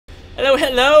Hello,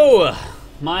 hello,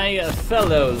 my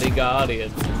fellow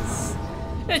Leagarians.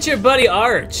 It's your buddy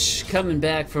Arch, coming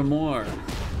back for more.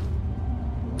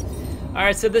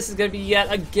 Alright, so this is gonna be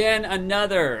yet again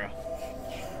another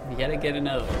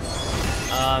Ekko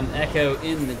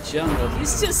in the jungle.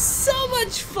 It's just so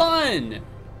much fun!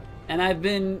 And I've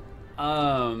been,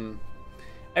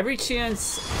 every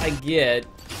chance I get,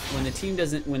 when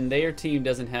their team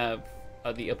doesn't have,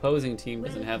 the opposing team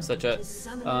doesn't have such a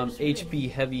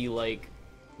HP heavy like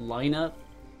lineup,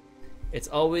 it's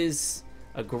always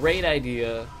a great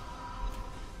idea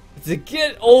to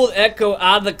get old Ekko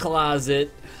out of the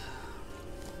closet.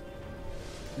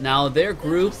 Now their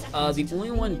group, the only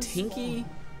one tanky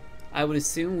I would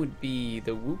assume would be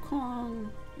the Wukong.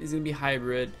 Is gonna be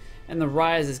hybrid, and the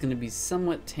Rise is gonna be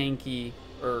somewhat tanky,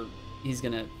 or he's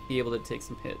gonna be able to take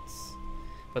some hits.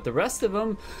 But the rest of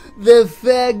them, the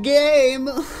fair game.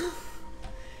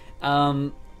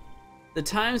 The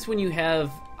times when you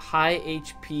have high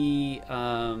HP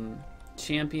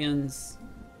champions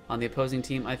on the opposing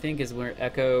team, I think is where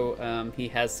Ekko he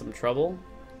has some trouble.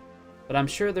 But I'm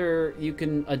sure you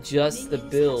can adjust the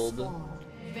build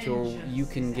to you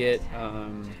can get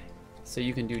so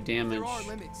you can do damage,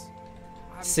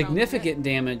 significant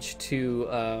damage to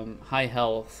high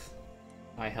health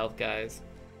guys.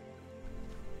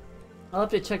 I'll have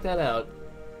to check that out.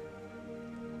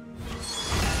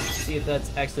 See if that's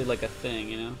actually like a thing,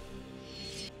 you know?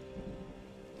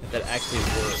 If that actually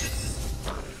works.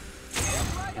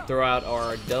 And throw out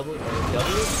our W.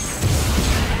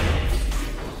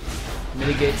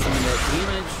 Mitigate some of that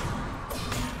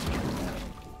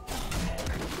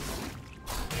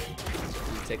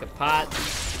damage. Take a pot.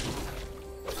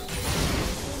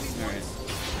 Alright.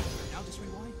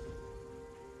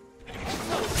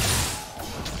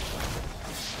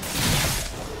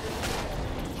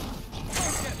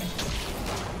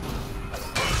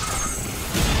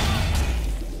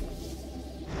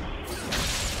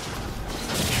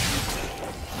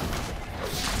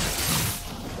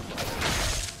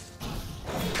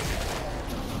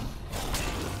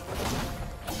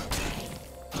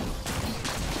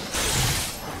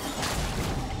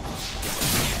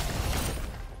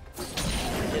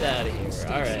 Get out of here.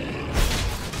 Alright.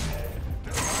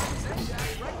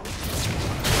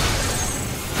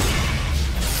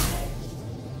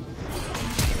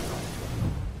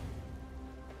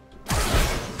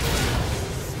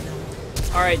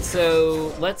 Alright,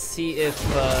 so let's see if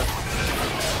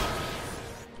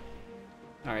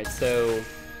alright, so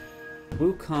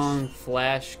Wukong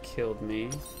flash killed me.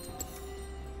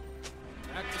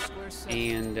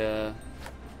 And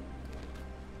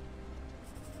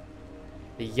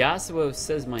the Yasuo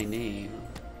says my name.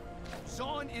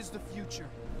 Zon is the future.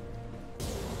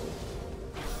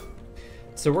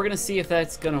 So we're gonna see if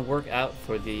that's gonna work out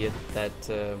for that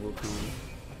Wukong.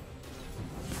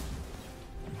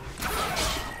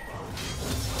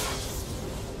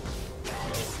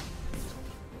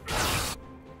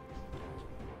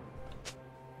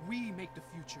 We make the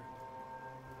future.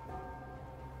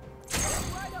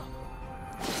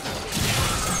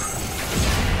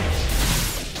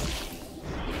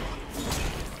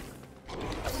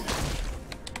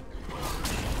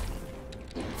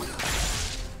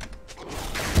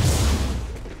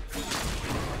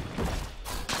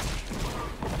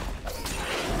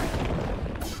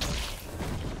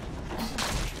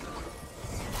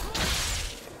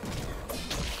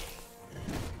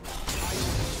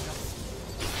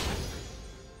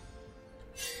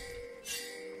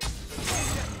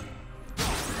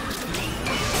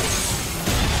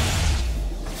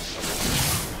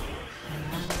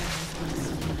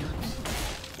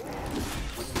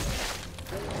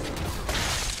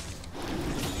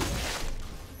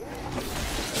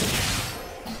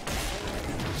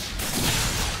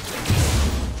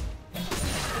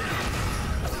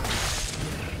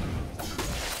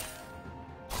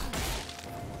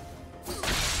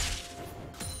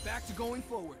 Back to going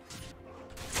forward.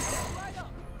 Right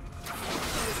up.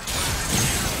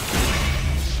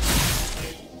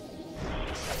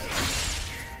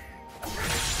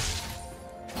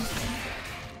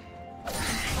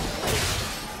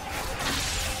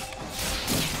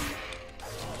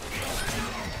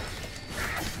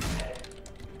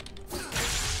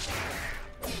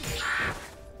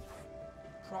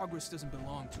 Progress doesn't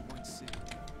belong to one city.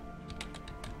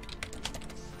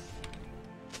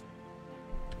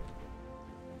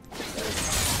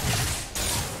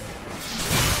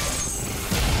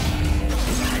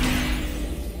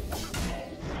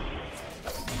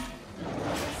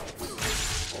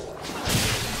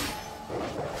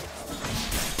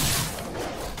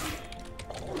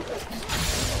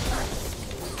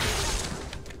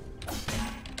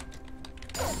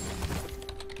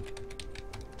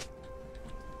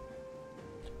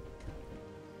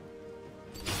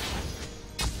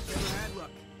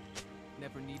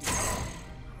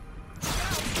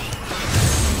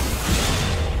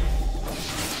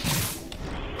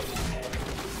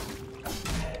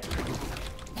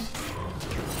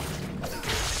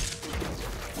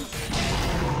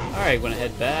 Alright, gonna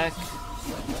head back.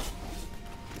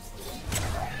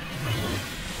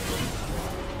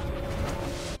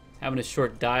 Having a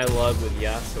short dialogue with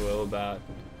Yasuo about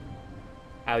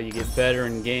how you get better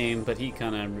in game, but he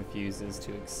kind of refuses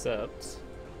to accept.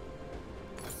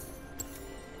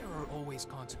 There are always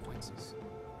consequences.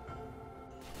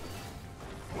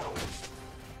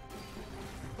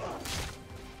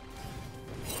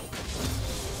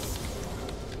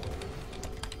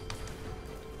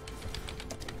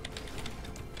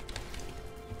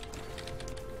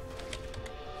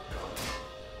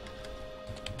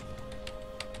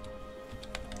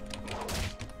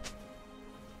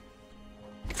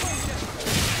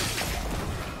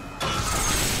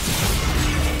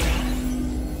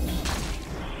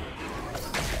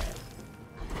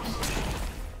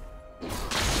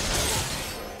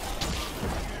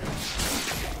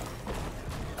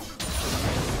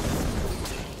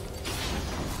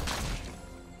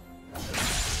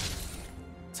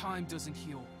 Time doesn't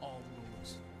heal all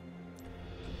wounds.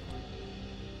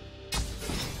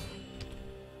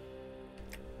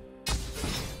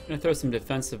 I'm gonna throw some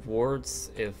defensive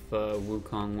wards if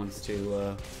Wukong wants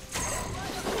to.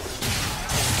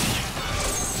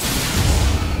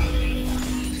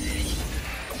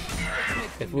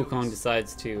 If Wukong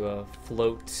decides to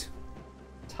float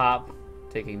top,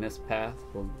 taking this path,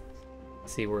 we'll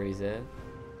see where he's at.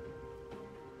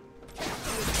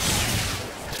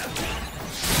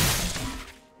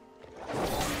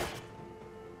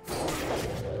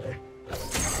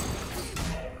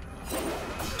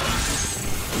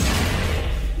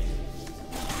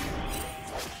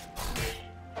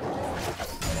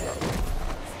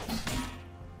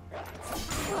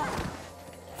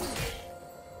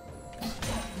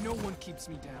 No one keeps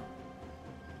me down.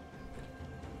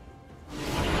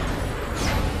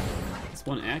 It's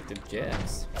one active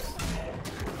jabs.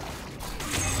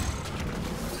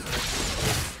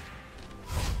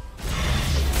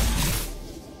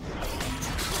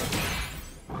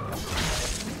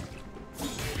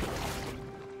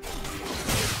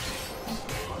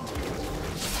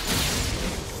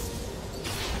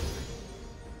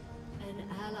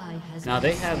 Now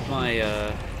they have my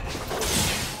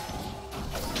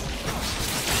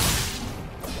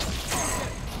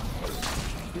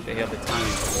they have the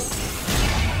timing for it.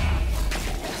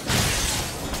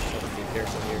 Have to be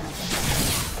careful here.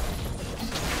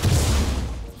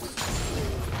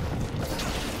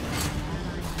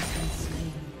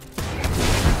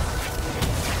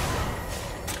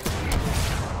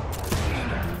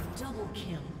 Double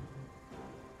kill.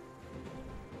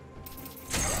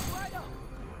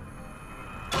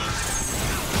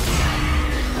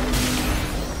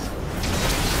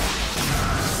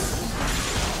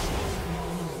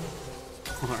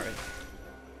 Alright.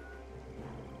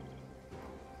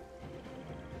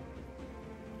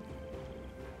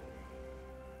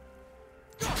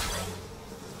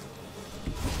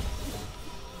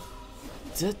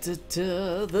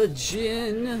 The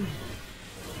Jin.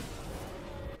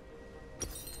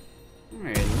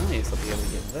 Alright, nice. I'll be able to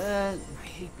get that. I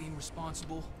hate being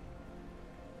responsible.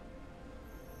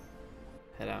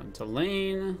 Head out into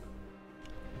lane.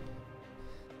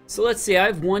 So let's see, I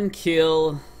have 1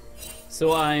 kill.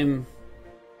 So I'm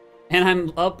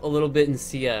up a little bit in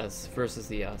CS versus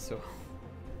the Yasuo.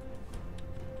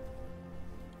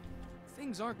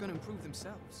 Things aren't gonna improve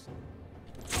themselves.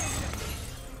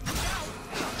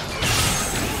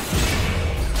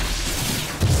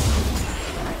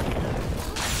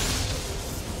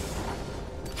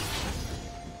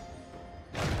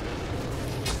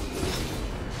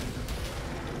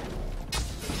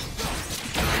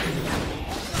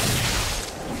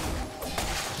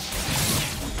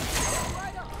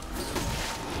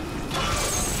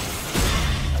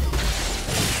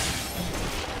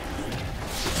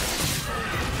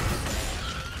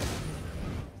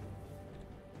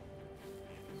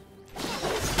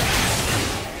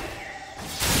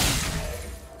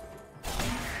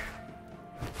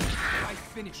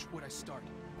 Finish what I started.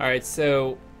 Alright,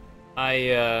 so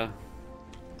I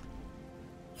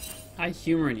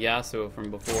humored Yasuo from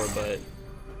before, but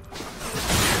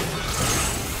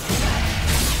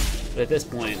at this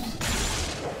point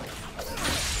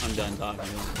I'm done talking to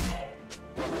him.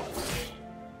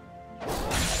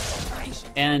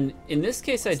 And in this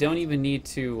case I don't even need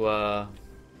to An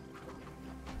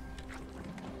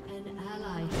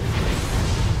ally.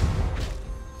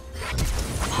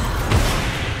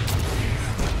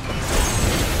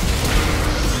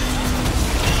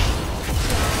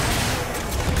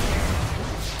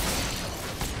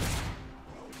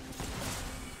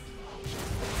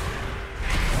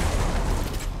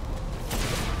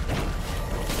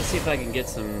 Let's see if I can get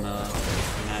some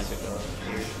magic. took off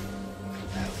here.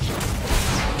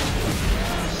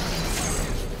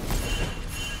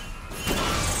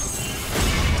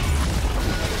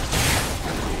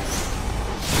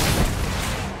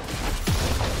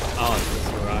 Oh, it's this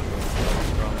rock.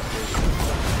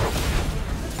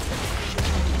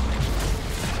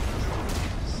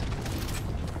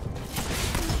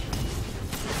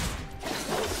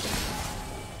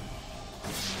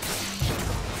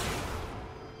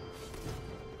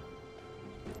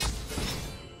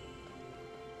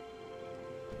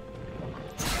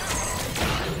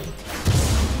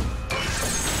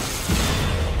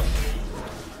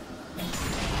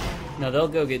 Now they'll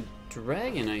go get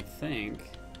Dragon, I think.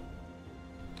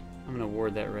 I'm gonna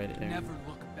ward that right there. Never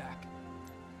look back.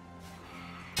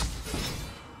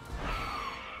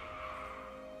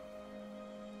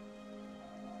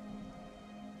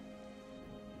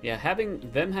 Yeah, having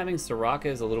Soraka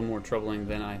is a little more troubling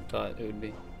than I thought it would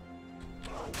be.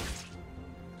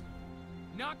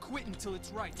 Not quit until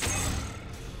it's right.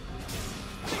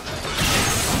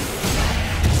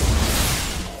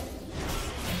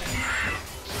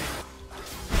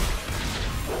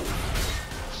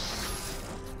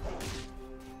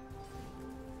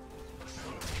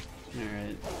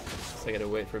 Alright, so I gotta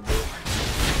wait for a bit.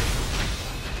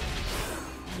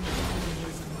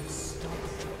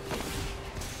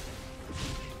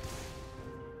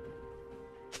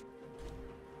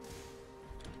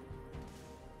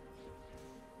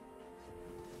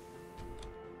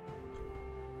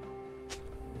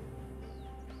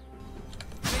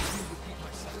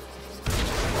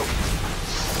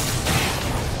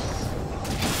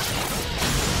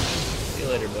 See you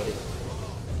later, buddy.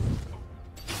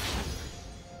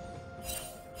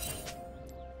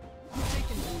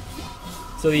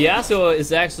 So the Yasuo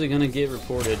is actually gonna get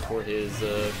reported for his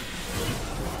the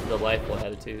lifeful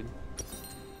attitude.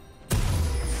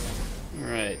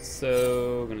 Alright,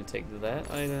 so gonna take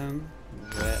that item,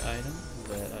 that item,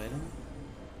 that item.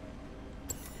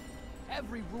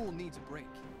 Every rule needs a break.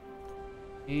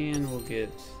 And we'll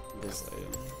get this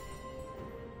item.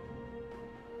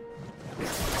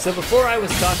 So before I was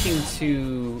talking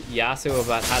to Yasuo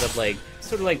about how to like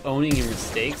sort of like owning your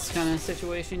mistakes kind of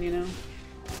situation, you know?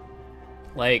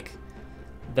 Like,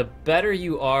 the better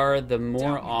you are, the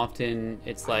more often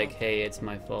it's like, hey, it's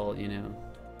my fault, you know.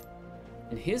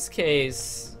 In his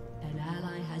case, An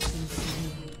ally has been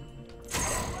slain.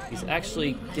 he's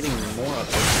actually getting more of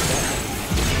it.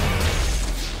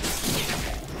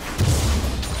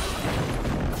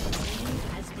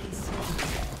 Has been slain.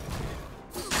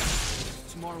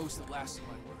 Tomorrow's the last of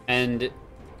my work. And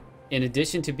in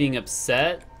addition to being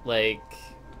upset, like,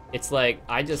 it's like,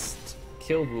 I just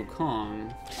killed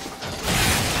Wukong.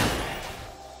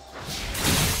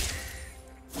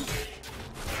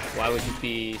 Why would you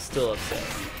be still upset?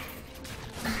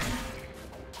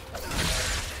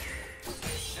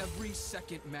 Every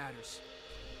second matters.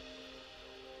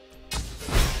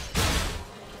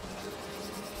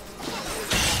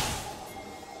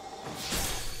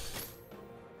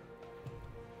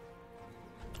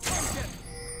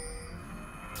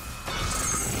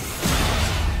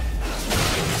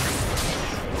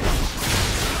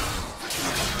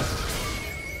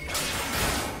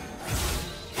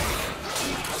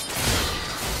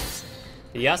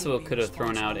 The Yasuo could have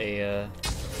thrown out a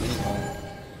wind wall.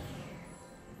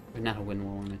 Or not a wind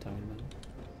wall, what am I talking about?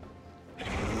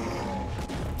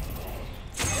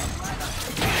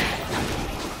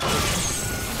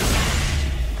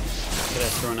 Could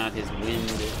have thrown out his wind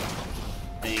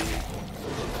thing.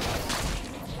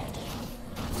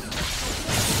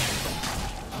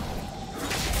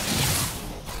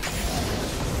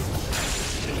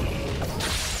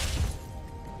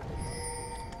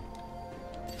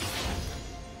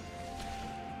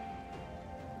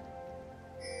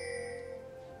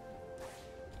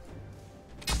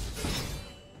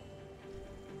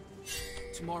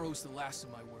 Tomorrow's the last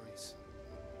of my worries.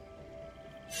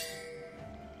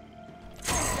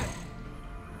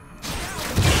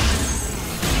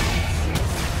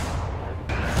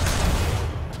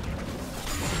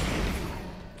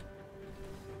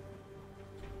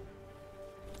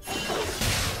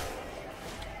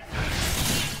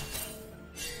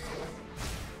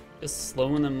 Just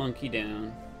slowing the monkey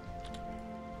down.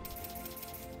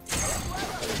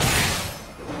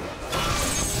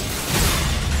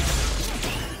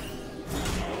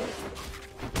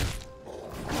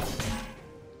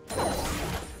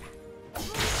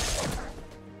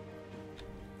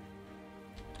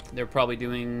 They're probably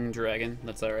doing Dragon,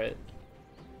 that's alright.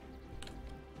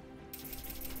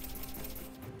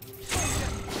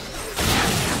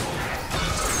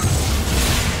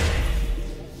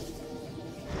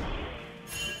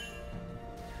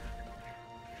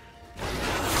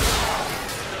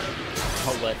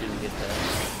 him get that.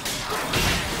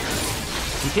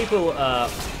 And people,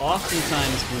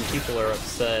 oftentimes when people are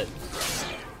upset,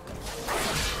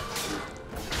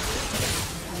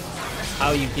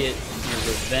 how you get your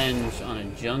revenge on a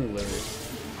jungler.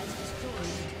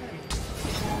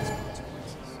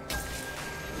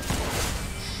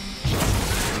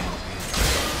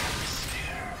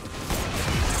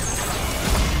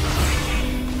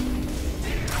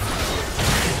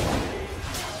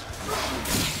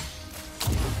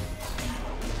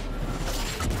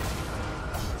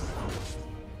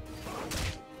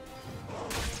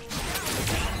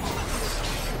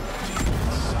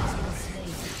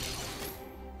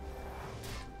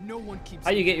 No one keeps.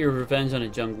 How you get your revenge on a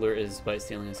jungler is by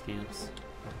stealing his camps.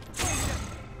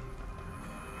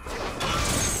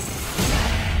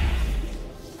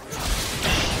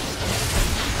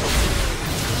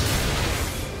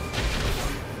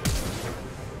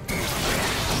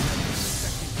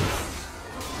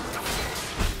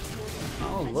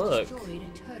 Oh look, Destroyed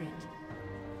a turret.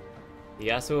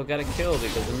 Yasuo got a kill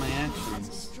because of my actions.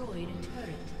 Destroyed a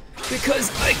turret. Because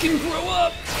I can grow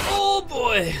up! Oh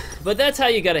boy! But that's how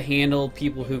you gotta handle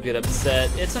people who get upset.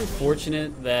 It's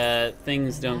unfortunate that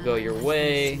things don't go your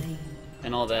way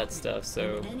and all that stuff,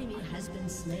 so An enemy has been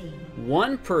slain.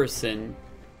 one person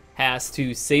has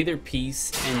to say their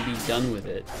piece and be done with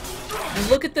it. And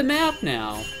look at the map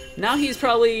now. Now he's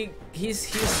probably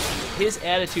his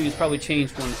attitude has probably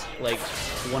changed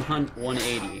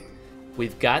 180.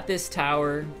 We've got this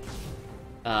tower.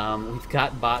 We've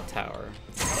got bot tower.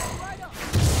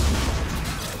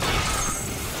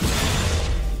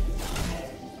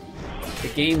 The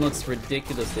game looks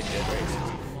ridiculously good right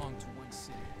now.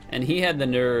 And he had the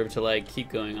nerve to like keep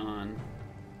going on.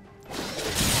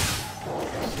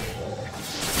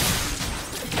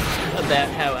 About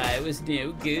how I was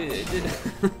no good.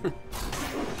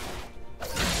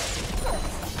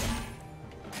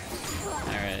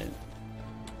 Alright.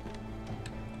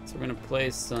 So we're gonna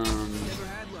play some Never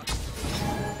had luck.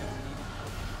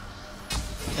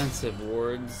 defensive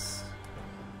wards.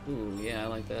 Ooh, yeah, I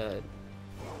like that.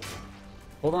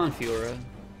 Hold on, Fiora.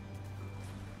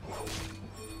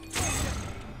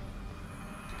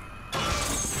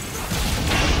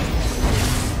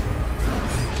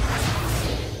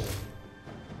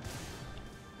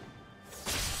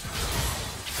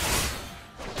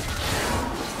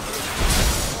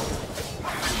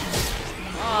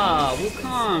 Ah,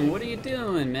 Wukong, what are you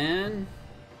doing, man?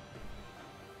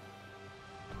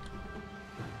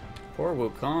 Poor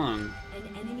Wukong.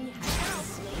 An enemy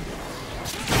has been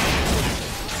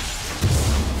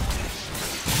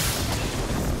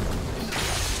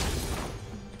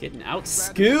slain. Getting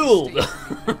outskilled.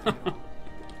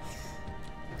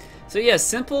 So yeah,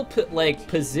 simple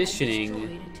positioning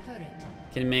Destroyed a turret.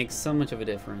 can make so much of a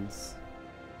difference.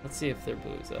 Let's see if their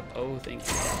blue's up. Oh, thank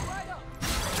you.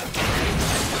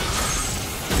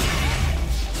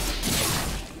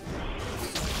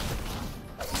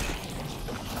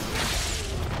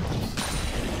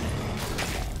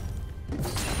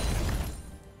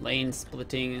 Lane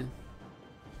splitting.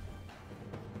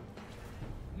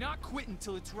 Not quitting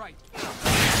till it's right.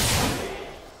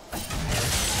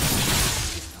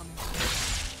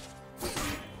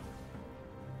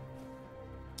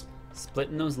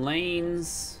 Splitting those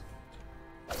lanes.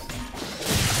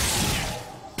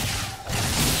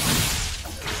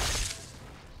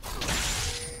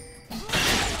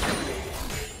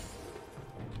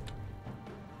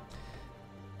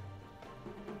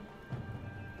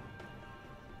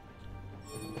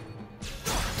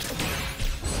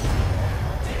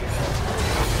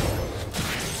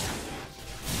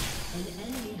 An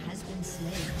enemy has been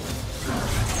slain.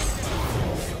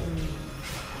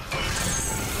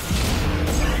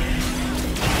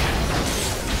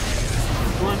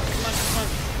 Come on, come on, come on.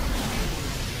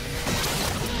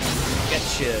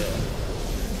 Gotcha.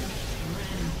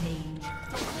 Rampage.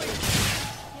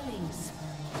 Killing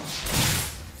spree.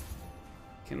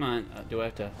 Come on. Do I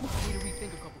have to? Need to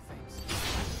rethink a couple things.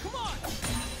 Come on!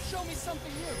 Show me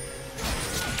something new.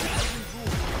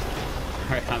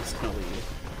 Alright, I'm just gonna leave.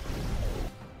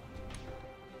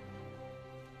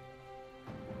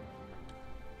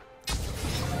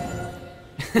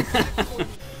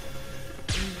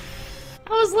 I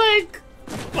was like,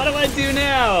 what do I do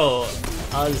now?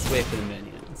 I'll just wait for the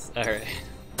minions. Alright.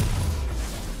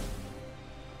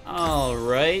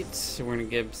 Alright, we're gonna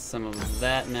give some of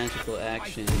that magical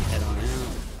action and head on out.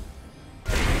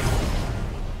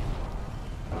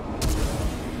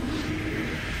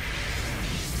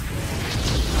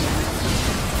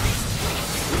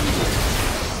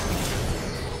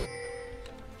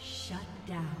 Shut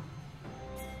down.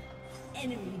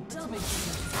 Enemy double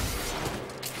kill.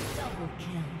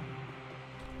 kill.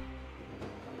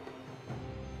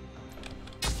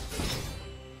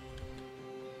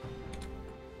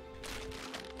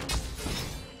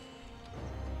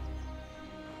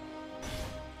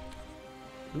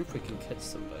 I wonder if we can catch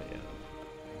somebody out.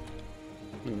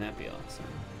 Wouldn't that be awesome?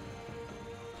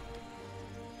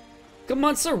 Come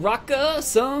on, Soraka,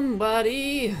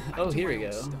 somebody! Oh, here we go.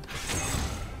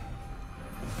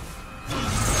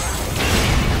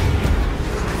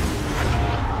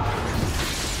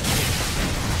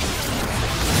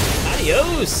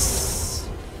 Adios!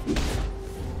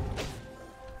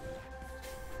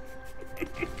 Your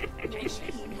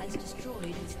team has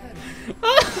destroyed its turret.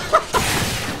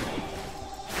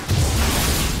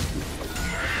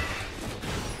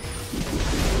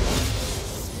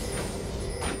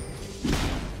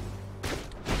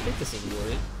 I think this is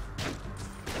worth it.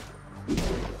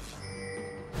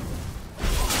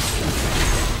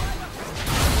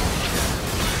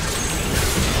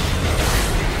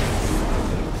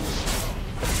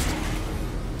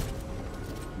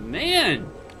 Man!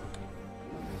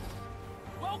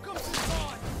 Welcome to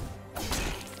God.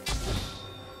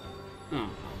 Oh.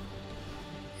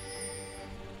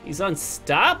 He's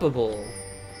unstoppable.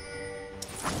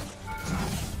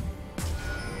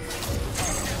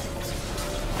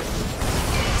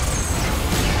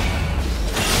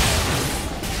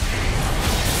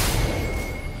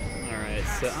 Alright,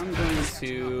 so I'm going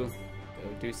to go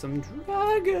do some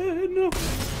dragon.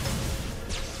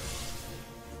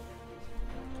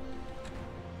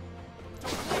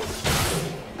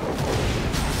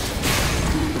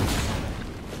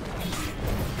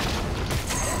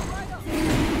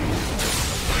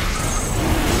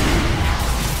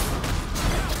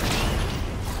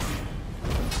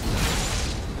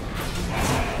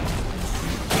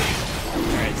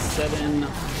 Alright, 7.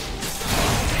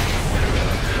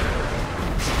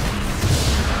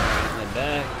 My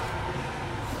back.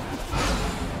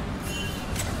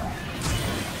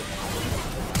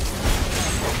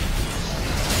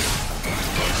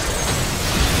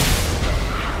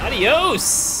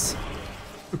 Adios!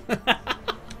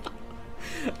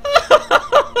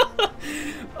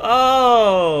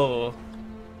 Oh!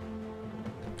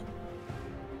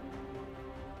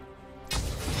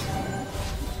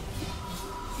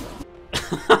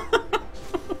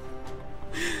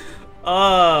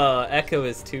 Oh, Ekko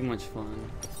is too much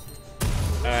fun.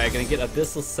 Alright, gonna get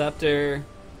Abyssal Scepter.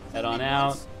 Head on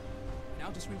out. Now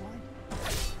just rewind.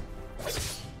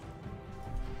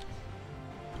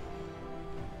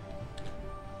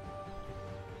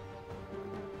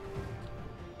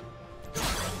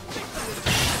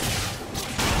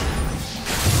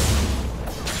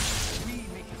 We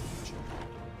make a future.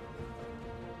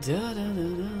 Da, da, da,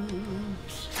 da.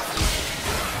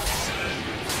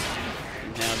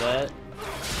 Now that.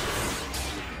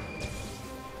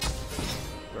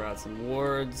 Throw out some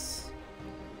wards.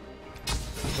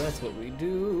 That's what we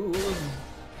do.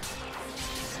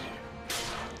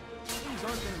 Things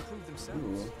aren't gonna improve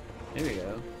themselves. Ooh, there we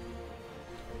go.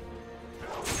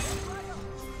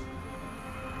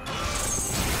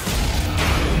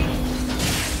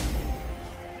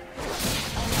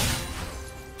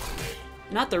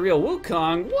 Not the real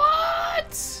Wukong.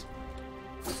 What?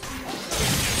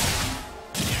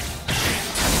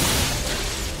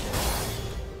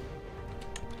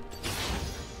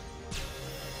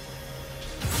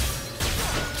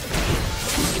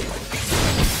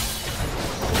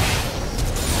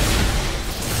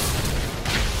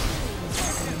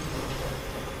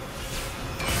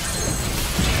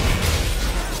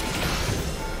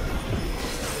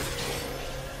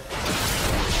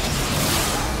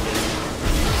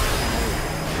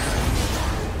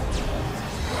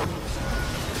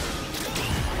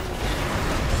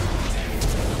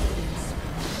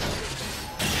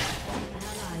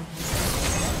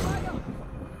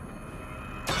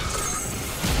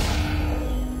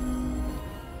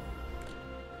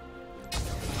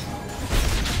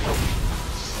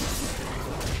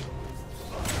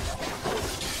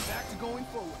 Back to going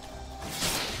forward.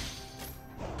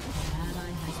 An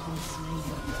ally has been slain.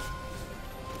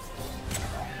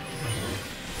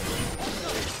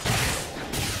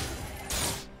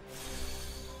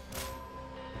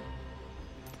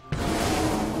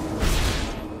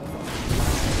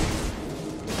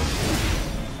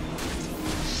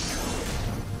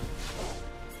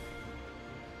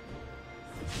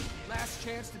 Last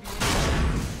chance to be.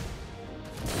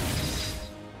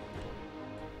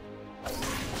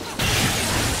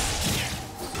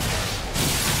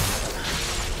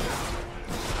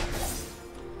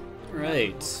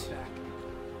 Right.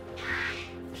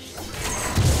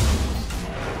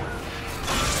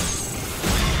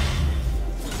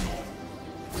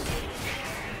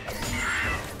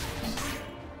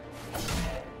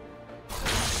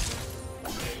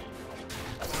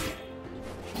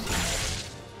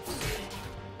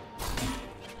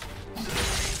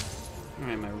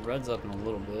 red's up in a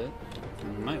little bit. I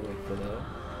might wait for that.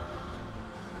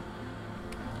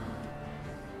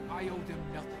 I owe them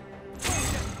nothing.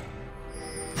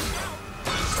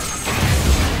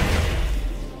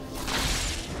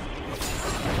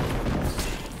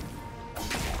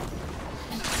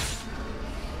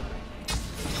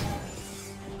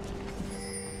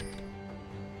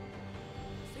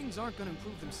 Things aren't going to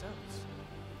improve themselves.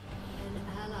 An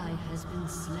ally has been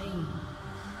slain.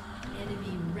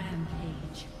 Enemy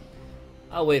rampage.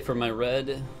 I'll wait for my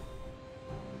red.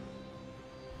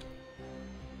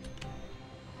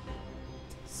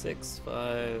 6,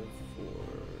 5, 4,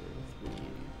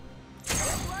 3.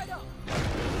 Right up.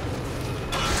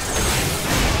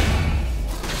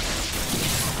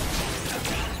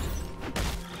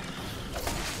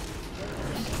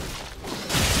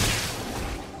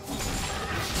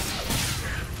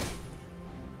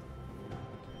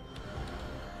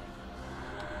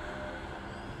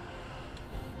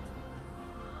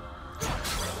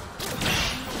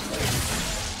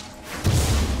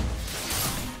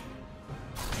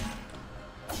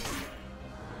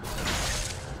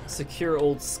 Secure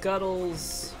old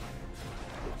scuttles.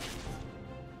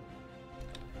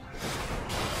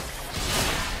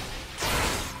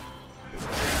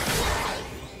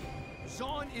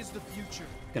 Zaun is the future.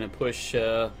 Gonna push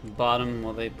bottom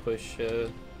while they push. There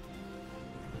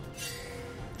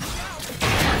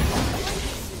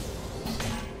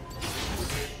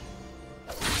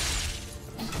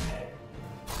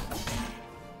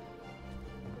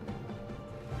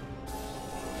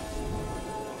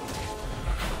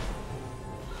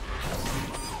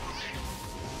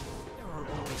are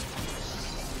always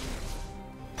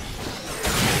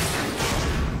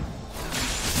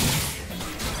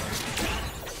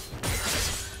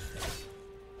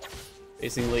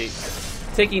Basically,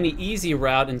 taking the easy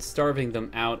route and starving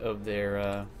them out of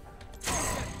their.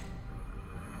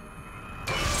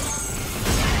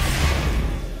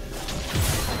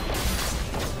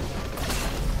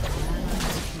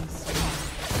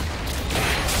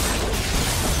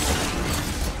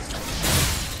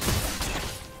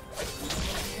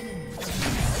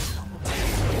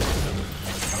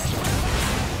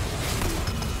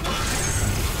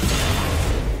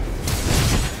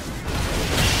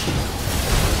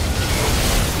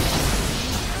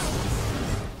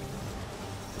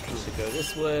 Go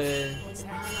this way. An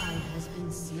ally has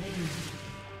been slain.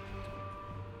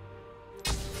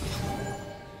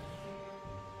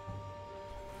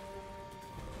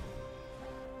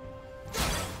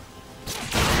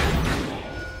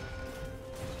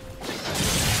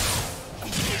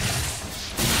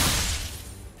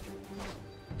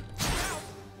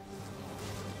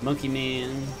 Monkey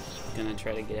Man gonna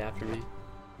try to get after me.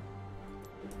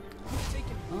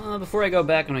 Before I go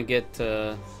back, I'm gonna get.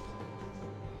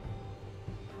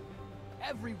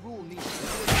 every rule needs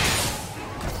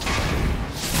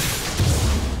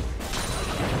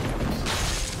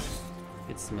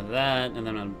Get some of that, and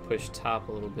then I'm gonna push top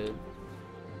a little bit.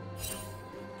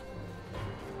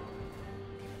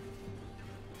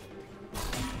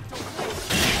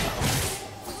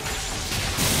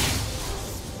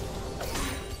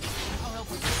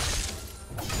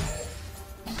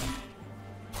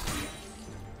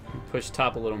 Push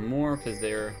top a little more because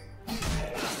they're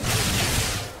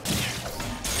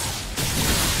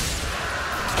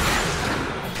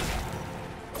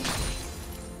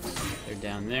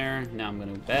down there. Now I'm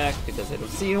gonna back because I don't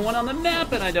see anyone on the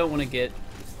map and I don't want to get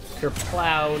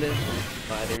kerplowed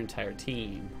by their entire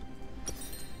team.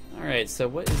 Alright, so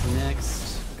what is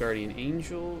next? Guardian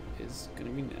Angel is gonna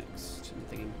be next. I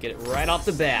think I can get it right off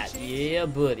the bat. Yeah,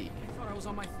 buddy. I thought I was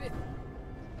on my fit.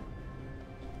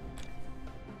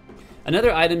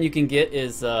 Another item you can get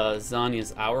is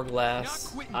Zanya's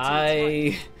Hourglass.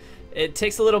 It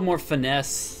takes a little more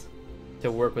finesse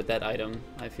to work with that item,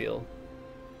 I feel.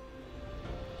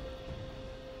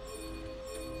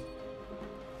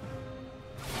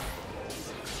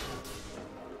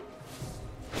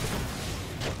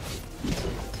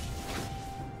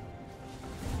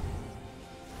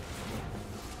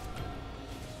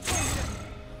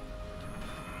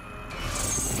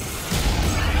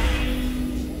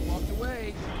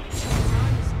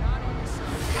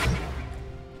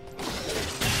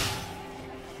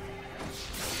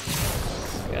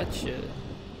 Gotcha.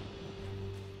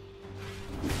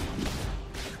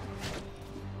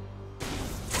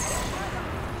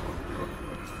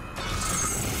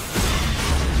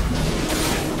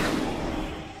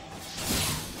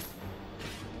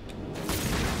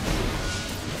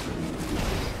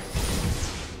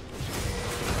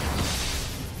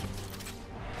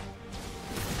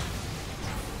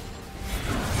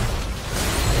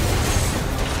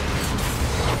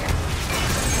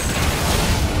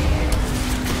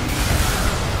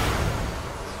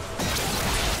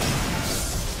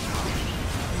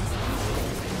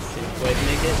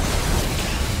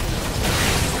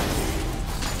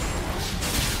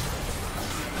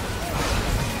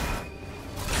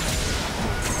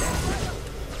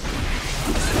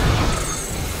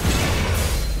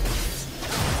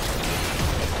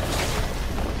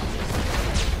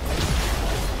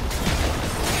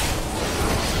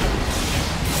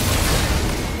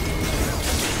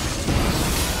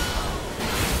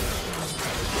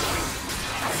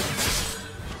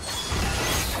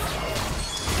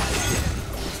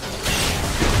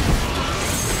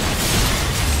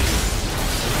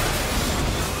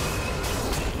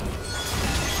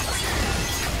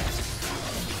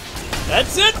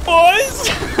 That's it, boys.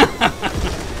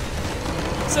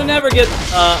 So never get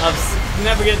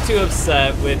too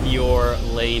upset with your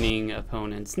laning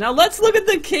opponents. Now let's look at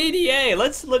the KDA.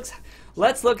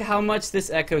 Let's look how much this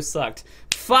Ekko sucked.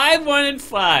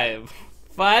 5-1-5,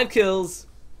 5 kills,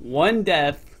 1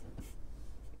 death,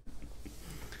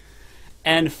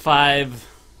 and 5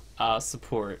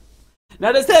 support.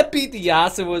 Now does that beat the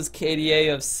Yasuo's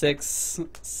KDA of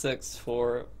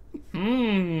 6-6-4?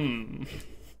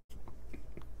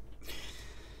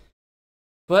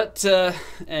 But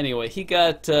anyway, he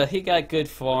got good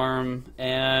farm,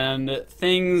 and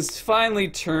things finally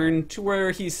turned to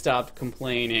where he stopped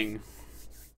complaining.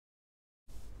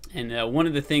 And one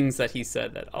of the things that he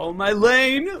said that, oh, my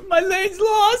lane's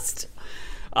lost.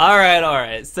 All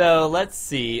right. So let's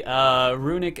see.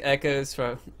 Runic echoes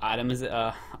for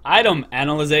item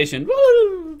analyzation.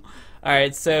 Woo! All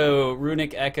right. So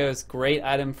runic echoes, great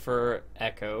item for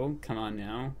Ekko. Come on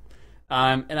now.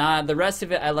 And the rest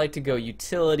of it, I like to go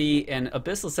utility, and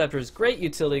Abyssal Scepter is great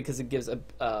utility because it gives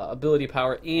ability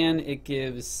power, and it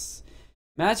gives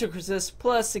magic resist,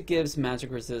 plus it gives magic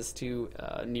resist to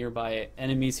nearby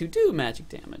enemies who do magic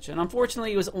damage. And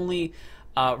unfortunately, it was only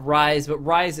Rise, but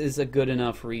Rise is a good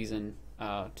enough reason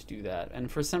to do that.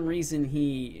 And for some reason,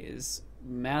 he is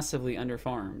massively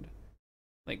underfarmed.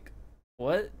 Like,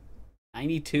 what?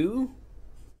 92?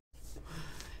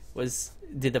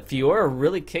 Did the Fiora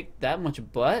really kick that much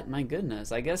butt? My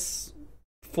goodness. I guess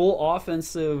full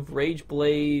offensive Rage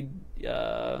Blade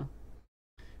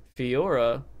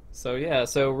Fiora. So yeah,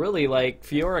 so really like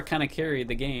Fiora kind of carried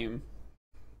the game.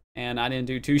 And I didn't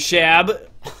do too shab.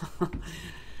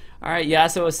 Alright,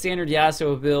 Yasuo, a standard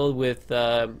Yasuo build with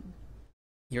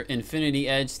your Infinity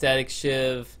Edge, Static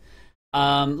Shiv.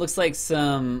 Looks like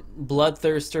some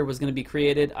Bloodthirster was going to be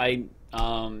created.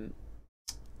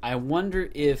 I wonder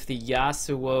if the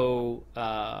Yasuo,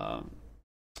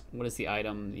 what is the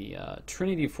item? The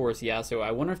Trinity Force Yasuo.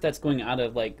 I wonder if that's going out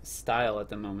of like style at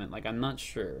the moment. Like, I'm not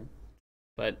sure,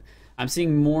 but I'm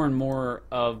seeing more and more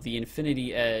of the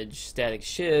Infinity Edge Static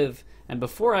Shiv, and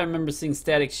before I remember seeing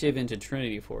Static Shiv into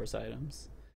Trinity Force items.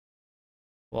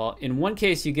 Well, in one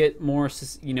case you get more,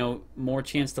 more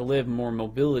chance to live, more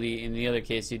mobility. In the other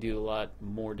case, you do a lot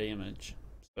more damage.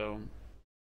 So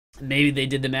maybe they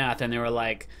did the math and they were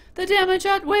like, the damage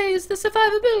outweighs the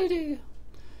survivability.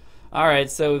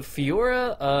 Alright, so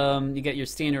Fiora, you got your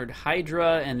standard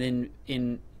Hydra, and then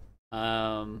in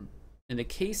the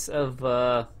case of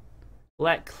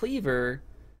Black Cleaver,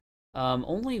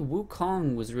 only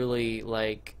Wukong was really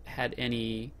like had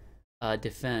any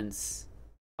defense.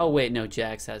 Oh wait, no,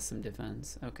 Jax has some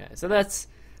defense. Okay, so that's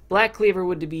Black Cleaver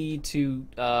would be to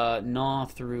gnaw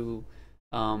through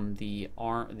the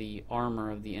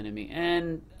armor of the enemy,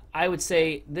 and I would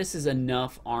say this is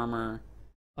enough armor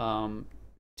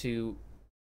to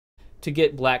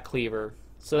get Black Cleaver,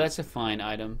 so that's a fine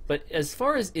item. But as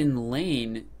far as in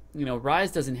lane,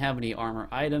 Rise doesn't have any armor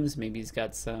items. Maybe he's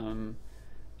got some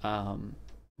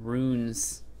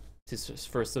runes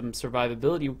for some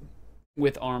survivability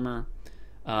with armor.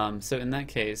 So in that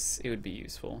case, it would be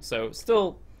useful. So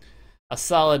still a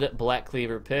solid Black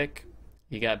Cleaver pick.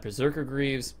 You got Berserker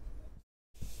Greaves.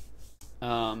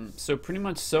 So pretty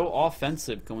much so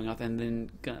offensive going off, and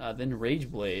then Rage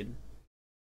Blade.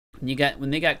 When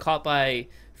they got caught by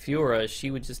Fiora, she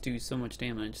would just do so much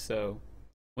damage. So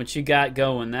when she got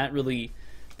going, that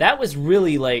was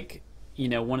really like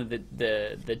one of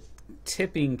the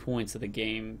tipping points of the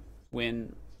game,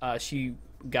 when she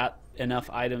got enough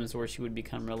items where she would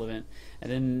become relevant,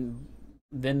 and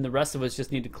then the rest of us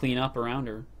just need to clean up around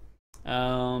her.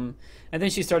 And then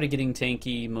she started getting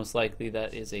tanky. Most likely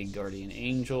that is a Guardian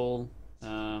Angel.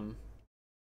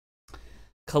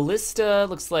 Callista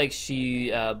looks like she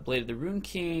bladed the Rune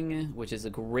King, which is a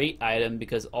great item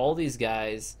because all these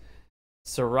guys,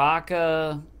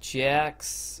 Soraka,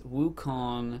 Jax,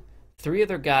 Wukong, 3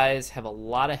 other guys have a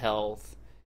lot of health,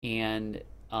 and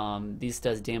these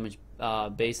does damage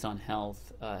based on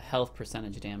health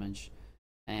percentage damage.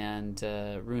 And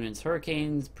Runin's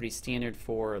Hurricane's pretty standard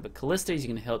for the Callistas. You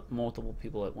can help multiple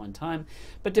people at one time,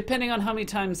 but depending on how many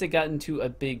times they got into a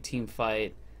big team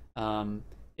fight,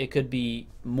 it could be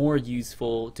more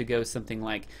useful to go something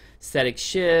like Static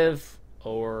Shiv,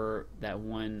 or that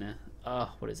one,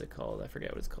 what is it called? I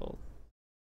forget what it's called.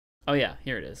 Oh yeah,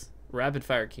 here it is. Rapid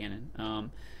Fire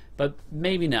Cannon. But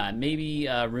maybe not. Maybe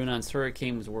Runon's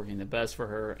Hurricane was working the best for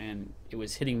her, and it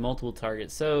was hitting multiple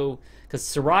targets. So, because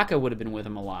Soraka would have been with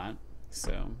him a lot.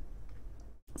 So,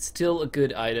 still a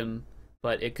good item,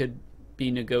 but it could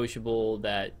be negotiable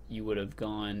that you would have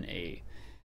gone a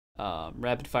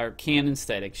Rapid Fire Cannon,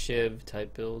 Static Shiv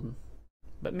type build.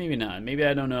 but maybe not. Maybe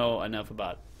I don't know enough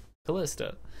about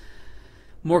Callista.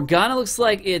 Morgana looks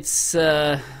like it's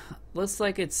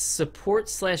support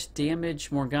slash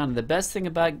damage Morgana. The best thing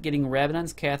about getting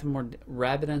Rabadon's cap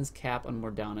on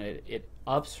Morgana, it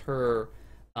ups her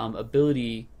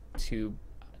ability to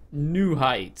new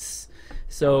heights.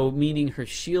 So meaning her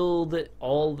shield,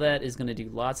 all that is going to do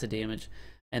lots of damage.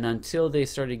 And until they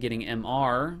started getting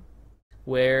MR,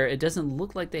 where it doesn't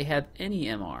look like they have any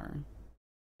MR,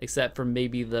 except for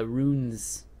maybe the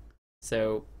runes.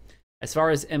 So as far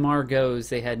as MR goes,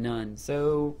 they had none.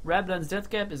 So Rabadon's Death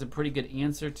Cap is a pretty good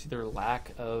answer to their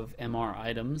lack of MR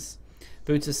items.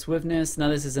 Boots of Swiftness. Now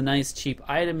this is a nice cheap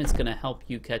item. It's going to help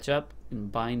you catch up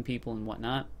and bind people and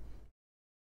whatnot.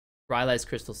 Rylai's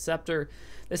Crystal Scepter.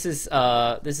 This is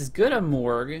good on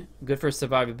Morg, good for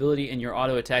survivability, and your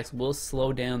auto attacks will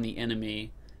slow down the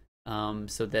enemy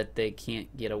so that they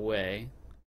can't get away.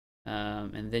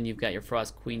 And then you've got your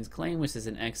Frost Queen's Claim, which is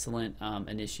an excellent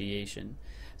initiation.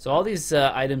 So all these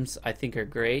items I think are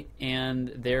great,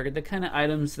 and they're the kind of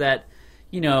items that,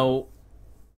 you know,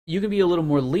 you can be a little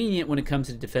more lenient when it comes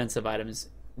to defensive items.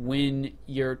 When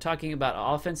you're talking about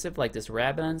offensive, like this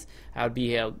Rabadon's, I would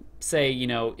be say, you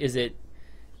know, is it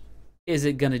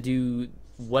going to do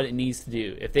what it needs to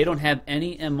do? If they don't have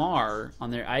any MR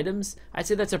on their items, I'd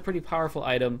say that's a pretty powerful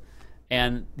item,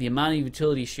 and the amount of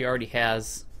utility she already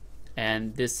has,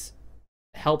 and this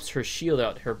helps her shield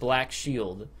out, her black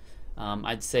shield.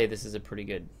 I'd say this is a pretty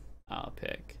good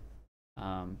pick,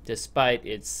 despite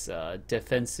its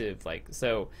defensive,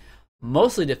 so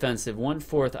mostly defensive.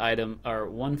 1/4 item, or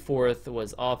 1/4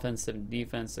 was offensive and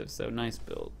defensive, so nice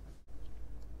build.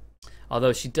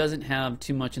 Although she doesn't have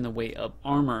too much in the way of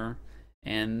armor,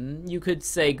 and you could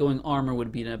say going armor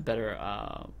would be a better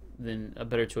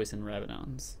choice than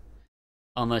Rabadon's,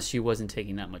 unless she wasn't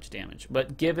taking that much damage.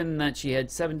 But given that she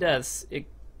had 7 deaths, it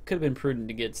could have been prudent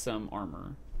to get some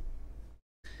armor.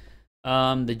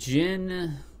 The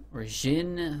Jin,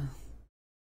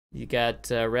 you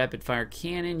got Rapid Fire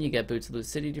Cannon, you got Boots of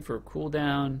Lucidity for a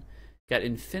cooldown, got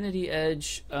Infinity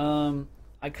Edge.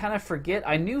 I kind of forget,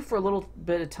 I knew for a little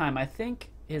bit of time, I think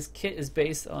his kit is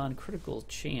based on Critical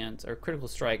Chance, or Critical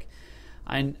Strike,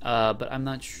 but I'm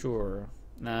not sure.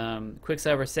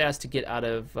 Quicksilver Sass to get out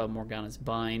of Morgana's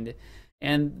bind,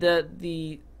 and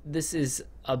this is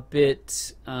a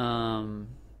bit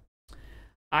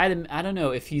I don't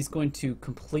know if he's going to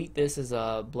complete this as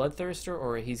a Bloodthirster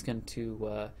or he's going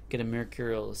to get a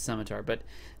Mercurial Scimitar. But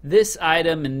this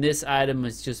item and this item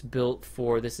is just built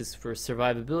for, this is for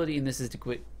survivability, and this is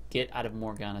to get out of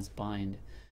Morgana's bind,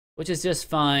 which is just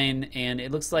fine. And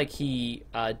it looks like he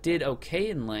did okay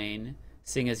in lane,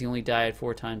 seeing as he only died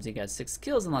 4 times. He got 6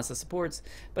 kills and lots of supports,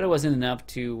 but it wasn't enough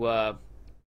to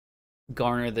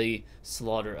garner the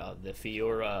slaughter of the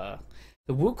Fiora.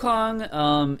 The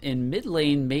Wukong in mid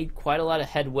lane made quite a lot of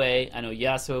headway. I know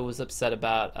Yasuo was upset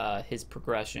about his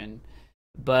progression,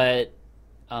 but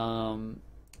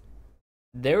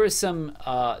there was some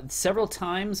several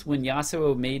times when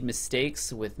Yasuo made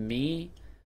mistakes with me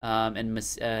and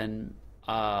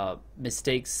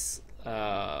mistakes,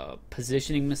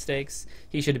 positioning mistakes.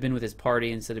 He should have been with his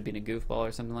party instead of being a goofball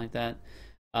or something like that.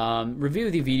 Review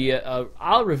the video.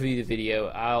 I'll review the video.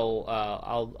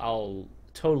 I'll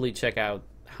totally check out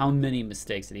how many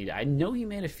mistakes that he did. I know he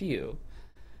made a few.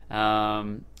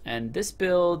 And this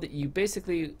build, you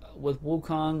basically, with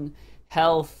Wukong,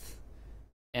 health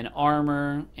and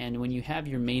armor, and when you have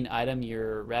your main item,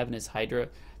 your Ravenous Hydra,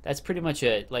 that's pretty much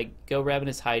it. Like, go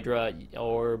Ravenous Hydra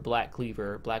or Black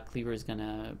Cleaver. Black Cleaver is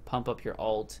gonna pump up your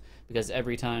ult, because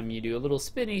every time you do a little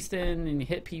spinny spin and you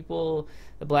hit people,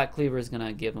 the Black Cleaver is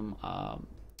gonna give them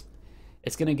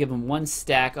it's gonna give them 1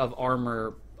 stack of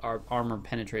armor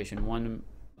penetration. One,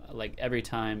 like, every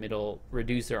time it'll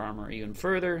reduce their armor even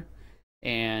further.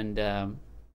 And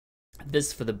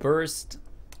this for the burst.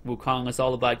 Wukong is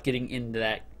all about getting into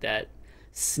that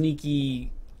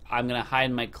sneaky, I'm gonna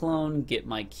hide my clone, get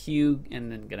my Q,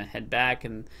 and then gonna head back,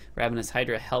 and Ravenous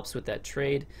Hydra helps with that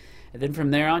trade. And then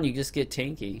from there on, you just get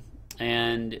tanky.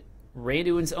 And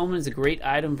Radiant's Omen is a great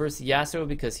item versus Yasuo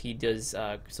because he does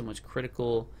so much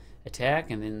critical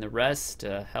attack, and then the rest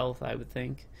health, I would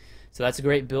think. So that's a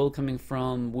great build coming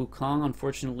from Wukong.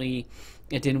 Unfortunately,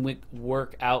 it didn't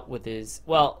work out with his,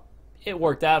 well, it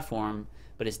worked out for him,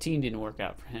 but his team didn't work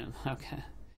out for him. Okay.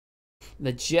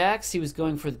 The Jax, he was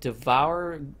going for the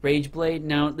Devour Rageblade.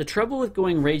 Now, the trouble with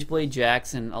going Rageblade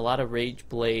Jax and a lot of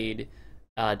Rageblade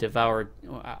Devour,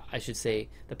 I should say,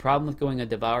 the problem with going a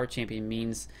Devour champion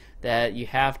means that you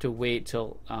have to wait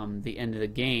till the end of the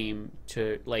game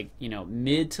to, like, you know,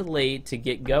 mid to late to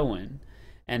get going.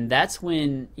 And that's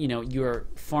when, you know, you're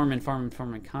farming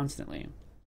constantly.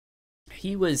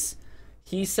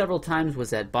 he several times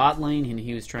was at bot lane and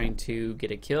he was trying to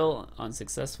get a kill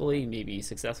unsuccessfully, maybe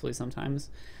successfully sometimes,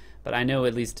 but I know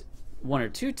at least 1 or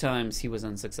 2 times he was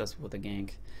unsuccessful with a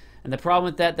gank. And the problem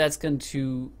with that, that's going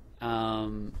to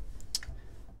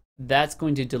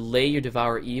delay your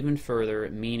Devour even further,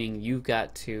 meaning you've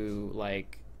got to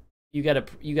you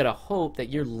gotta hope that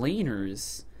your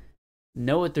laners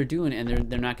know what they're doing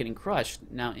and they're not getting crushed.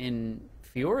 Now in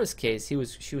Fiora's case,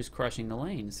 she was crushing the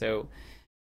lane, so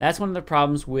that's one of the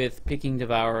problems with picking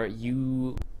Devour.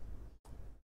 You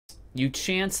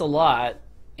chance a lot,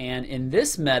 and in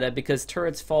this meta, because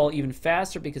turrets fall even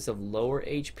faster because of lower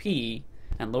HP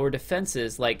and lower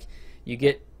defenses, like you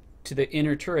get to the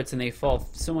inner turrets and they fall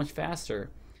so much faster.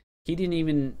 He didn't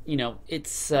even,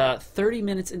 it's 30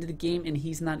 minutes into the game and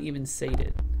he's not even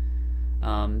sated.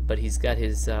 But he's got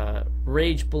his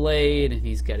Rage Blade and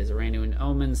he's got his Randuin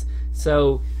Omens.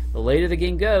 So the later the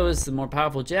game goes, the more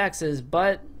powerful Jax is.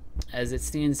 But as it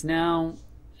stands now,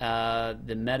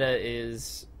 the meta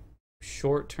is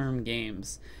short-term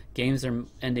games. Games are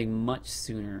ending much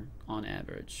sooner on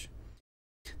average.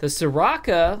 The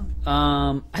Soraka,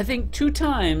 I think 2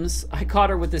 times I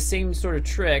caught her with the same sort of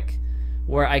trick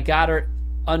where I got her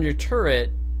under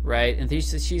turret, right? And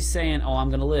she's saying, oh, I'm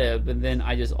going to live, and then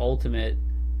I just ultimate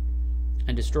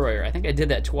and destroy her. I think I did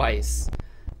that twice.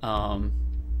 Yeah,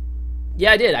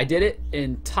 I did. I did it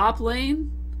in top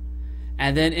lane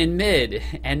and then in mid.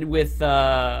 And with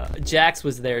Jax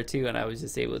was there too, and I was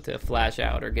just able to flash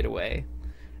out or get away.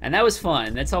 And that was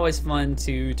fun. That's always fun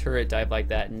to turret dive like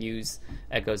that and use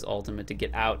Ekko's ultimate to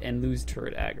get out and lose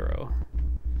turret aggro.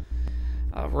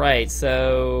 Alright,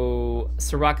 so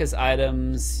Soraka's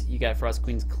items, you got Frost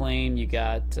Queen's Claim, you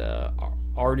got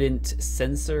Ardent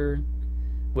Censer,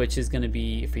 which is going to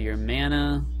be for your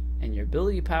mana and your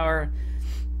ability power.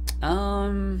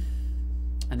 And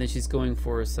then she's going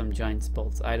for some Giant's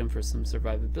Bolts item for some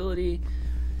survivability.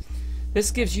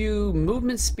 This gives you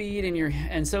movement speed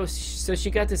and so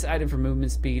she got this item for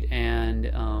movement speed and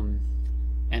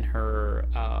her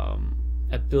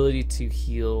ability to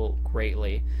heal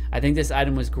greatly. I think this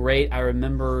item was great. I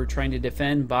remember trying to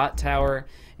defend bot tower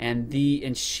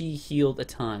and she healed a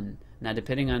ton. Now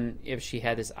depending on if she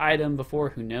had this item before,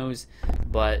 who knows,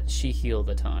 but she healed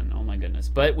a ton. Oh my goodness.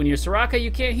 But when you're Soraka,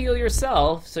 you can't heal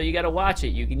yourself, so you got to watch it.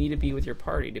 You need to be with your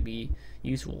party to be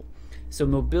useful. So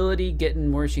mobility,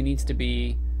 getting where she needs to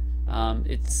be,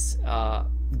 it's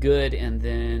good. And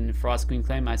then Frost Queen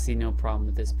Claim, I see no problem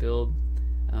with this build.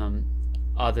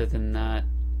 Other than that,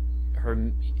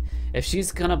 if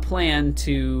she's gonna plan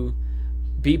to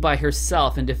be by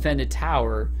herself and defend a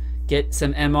tower, get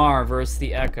some MR versus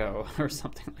the Ekko or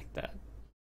something like that.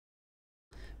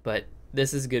 But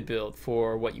this is a good build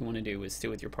for what you want to do, is stay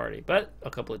with your party. But a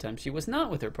couple of times she was not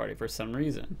with her party for some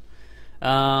reason.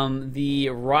 The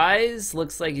Rise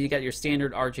looks like you got your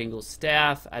standard Archangel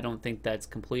Staff. I don't think that's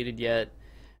completed yet.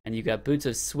 And you got Boots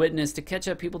of Swiftness to catch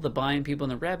up people, to bind people,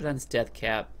 and the Rabadon's Death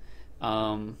Cap.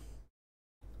 I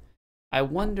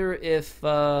wonder if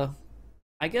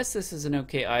I guess this is an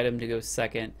okay item to go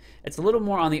second. It's a little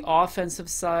more on the offensive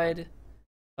side,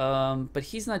 but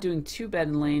he's not doing too bad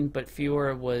in lane. But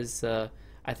Fiora was,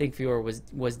 I think Fiora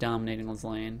was dominating his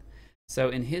lane. So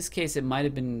in his case, it might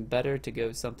have been better to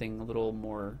go something a little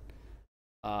more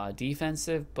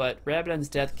defensive. But Rabadon's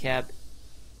Death Cap,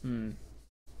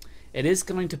 it is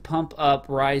going to pump up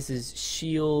Rise's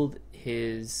shield,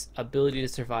 his ability to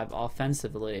survive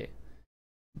offensively.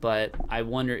 But I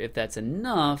wonder if that's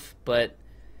enough. But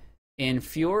in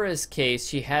Fiora's case,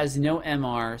 she has no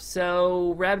MR,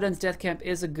 so Rabadon's Death Camp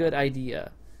is a good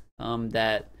idea.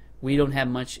 That we don't have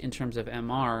much in terms of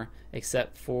MR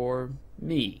except for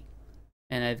me.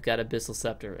 And I've got Abyssal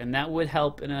Scepter, and that would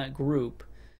help in a group.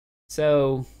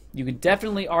 So you could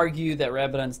definitely argue that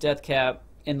Rabadon's Death Cap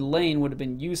in lane would have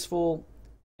been useful,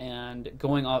 and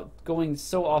going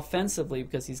so offensively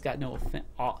because he's got no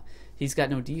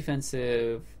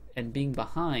defensive, and being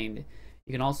behind,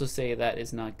 you can also say that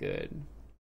is not good.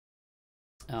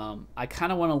 I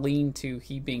kind of want to lean to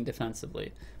he being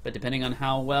defensively, but depending on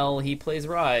how well he plays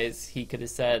Rise, he could have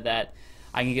said that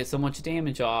I can get so much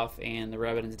damage off, and the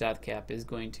Rabadon's Death Cap is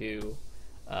going to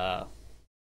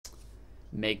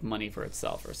make money for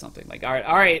itself or something. Like, all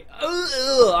right,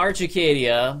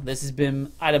 ArchAcadia. This has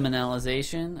been item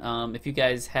analyzation. If you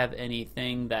guys have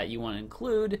anything that you want to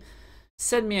include,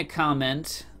 send me a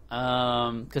comment,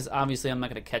 because obviously I'm not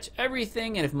going to catch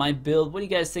everything. And if my build, what do you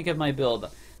guys think of my build?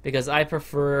 Because I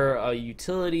prefer a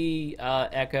utility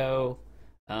Ekko,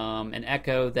 an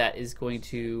Ekko that is going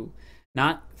to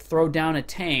not throw down a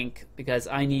tank, because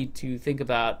I need to think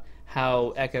about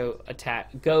how Ekko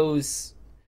attack goes,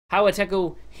 how a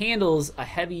Ekko handles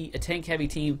a tank heavy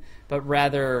team, but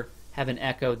rather have an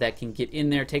Ekko that can get in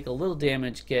there, take a little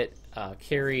damage, get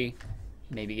carry,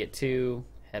 maybe get 2,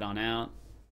 head on out.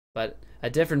 But a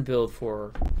different build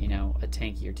for, you know, a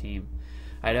tankier team.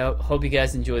 I hope you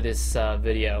guys enjoy this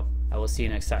video. I will see you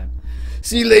next time.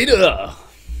 See you later!